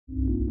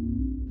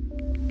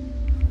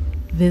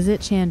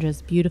Visit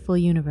Chandra's beautiful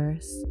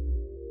universe.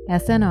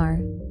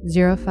 SNR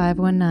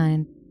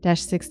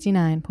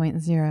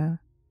 0519-69.0.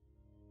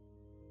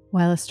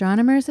 While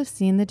astronomers have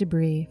seen the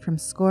debris from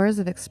scores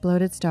of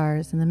exploded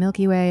stars in the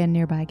Milky Way and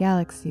nearby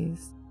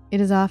galaxies,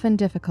 it is often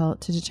difficult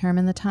to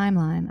determine the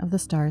timeline of the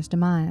star's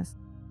demise.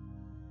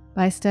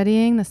 By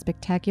studying the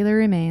spectacular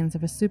remains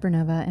of a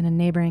supernova in a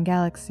neighboring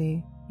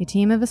galaxy, a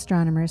team of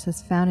astronomers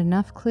has found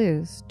enough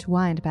clues to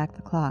wind back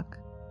the clock.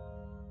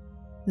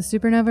 The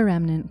supernova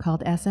remnant,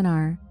 called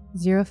SNR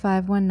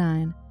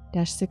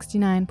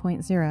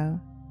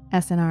 0519-69.0,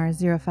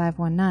 SNR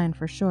 0519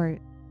 for short,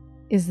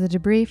 is the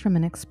debris from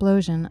an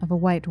explosion of a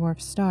white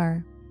dwarf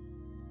star.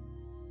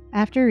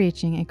 After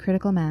reaching a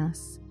critical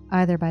mass,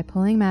 either by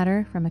pulling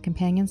matter from a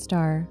companion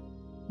star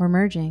or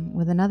merging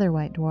with another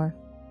white dwarf,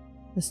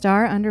 the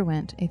star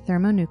underwent a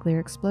thermonuclear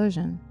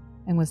explosion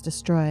and was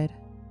destroyed.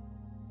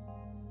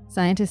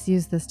 Scientists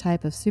use this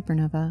type of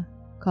supernova,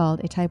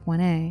 called a Type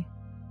 1a,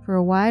 for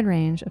a wide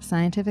range of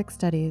scientific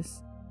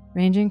studies,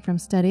 ranging from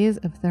studies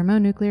of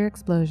thermonuclear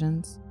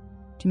explosions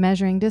to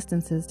measuring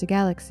distances to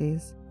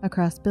galaxies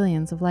across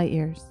billions of light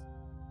years.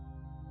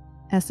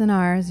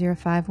 SNR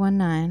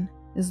 0519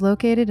 is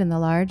located in the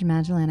Large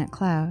Magellanic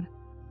Cloud,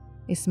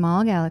 a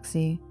small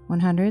galaxy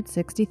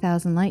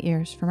 160,000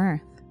 light-years from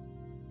Earth.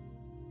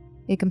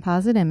 A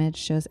composite image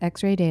shows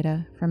X-ray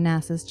data from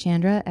NASA's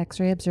Chandra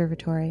X-ray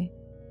Observatory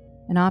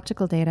and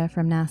optical data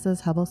from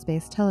NASA's Hubble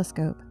Space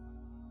Telescope.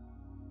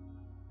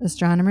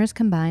 Astronomers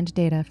combined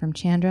data from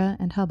Chandra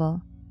and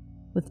Hubble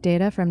with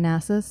data from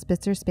NASA's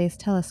Spitzer Space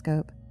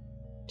Telescope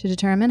to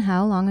determine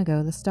how long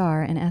ago the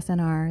star in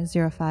SNR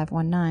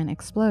 0519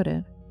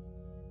 exploded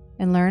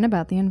and learn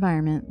about the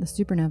environment the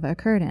supernova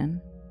occurred in.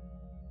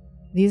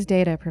 These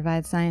data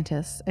provide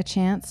scientists a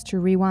chance to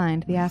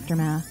rewind the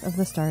aftermath of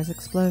the star's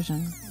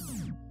explosion.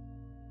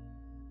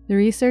 The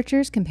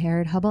researchers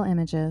compared Hubble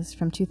images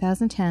from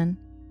 2010,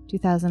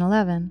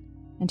 2011,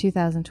 and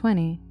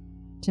 2020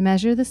 to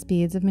measure the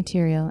speeds of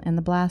material in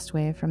the blast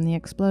wave from the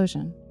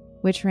explosion,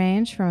 which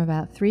range from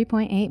about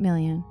 3.8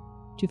 million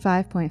to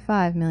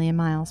 5.5 million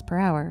miles per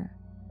hour.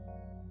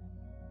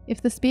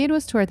 If the speed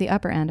was toward the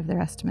upper end of their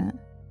estimate,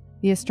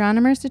 the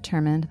astronomers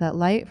determined that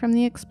light from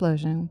the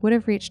explosion would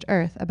have reached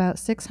Earth about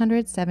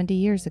 670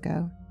 years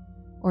ago,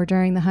 or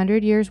during the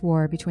 100 Years'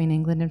 War between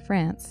England and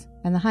France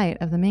and the height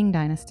of the Ming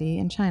Dynasty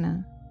in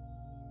China.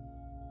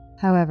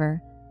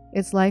 However,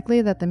 it's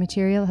likely that the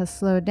material has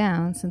slowed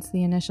down since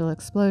the initial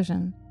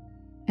explosion,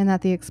 and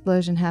that the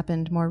explosion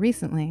happened more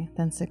recently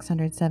than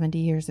 670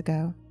 years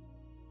ago.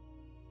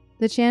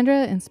 The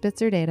Chandra and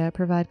Spitzer data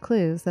provide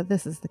clues that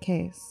this is the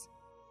case.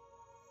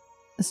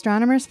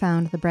 Astronomers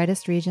found the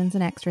brightest regions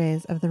in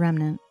X-rays of the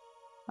remnant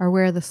are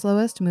where the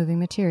slowest moving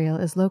material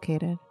is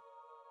located,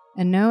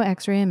 and no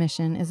X-ray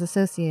emission is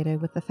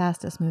associated with the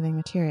fastest moving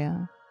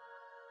material.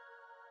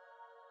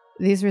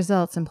 These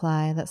results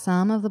imply that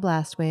some of the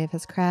blast wave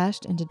has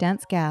crashed into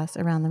dense gas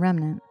around the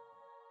remnant,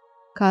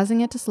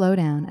 causing it to slow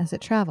down as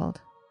it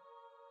traveled.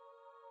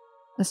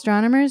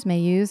 Astronomers may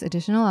use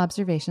additional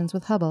observations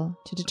with Hubble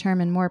to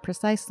determine more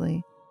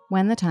precisely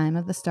when the time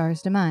of the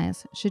star's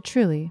demise should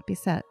truly be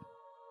set.